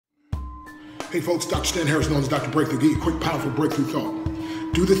Hey folks, Dr. Stan Harris, known as Dr. Breakthrough. Give you a quick, powerful breakthrough thought.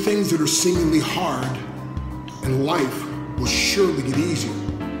 Do the things that are seemingly hard, and life will surely get easier.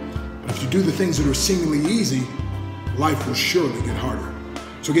 But if you do the things that are seemingly easy, life will surely get harder.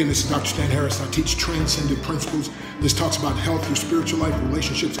 So again, this is Dr. Stan Harris. I teach transcendent principles. This talks about health, your spiritual life,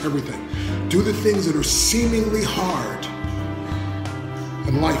 relationships, everything. Do the things that are seemingly hard,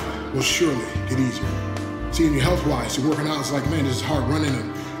 and life will surely get easier. See, in your health-wise, you're working out, it's like, man, this is hard, running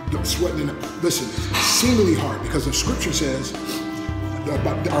and sweating. Listen, it's seemingly hard because the scripture says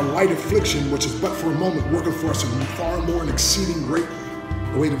about our light affliction, which is but for a moment, working for us a far more and exceeding great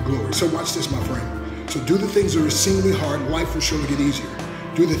weight of glory. So watch this, my friend. So do the things that are seemingly hard, life will surely get easier.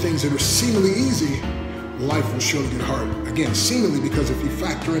 Do the things that are seemingly easy, life will surely get hard. Again, seemingly, because if you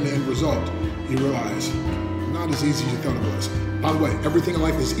factor in the end result, you realize not as easy as you thought it was. By the way, everything in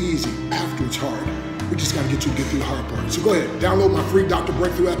life is easy after it's hard. We just got to get you to get through the hard part. So go ahead, download my free Dr.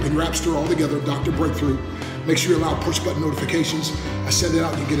 Breakthrough app in your app store altogether, Dr. Breakthrough. Make sure you allow push button notifications. I send it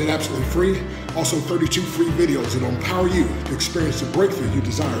out, you get it absolutely free. Also 32 free videos that will empower you to experience the breakthrough you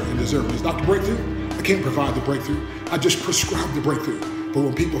desire and deserve. As Dr. Breakthrough, I can't provide the breakthrough. I just prescribe the breakthrough. But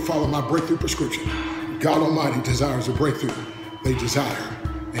when people follow my breakthrough prescription, God Almighty desires a breakthrough they desire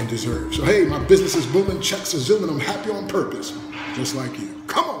and deserve. So hey, my business is booming, checks are zooming, I'm happy on purpose, just like you.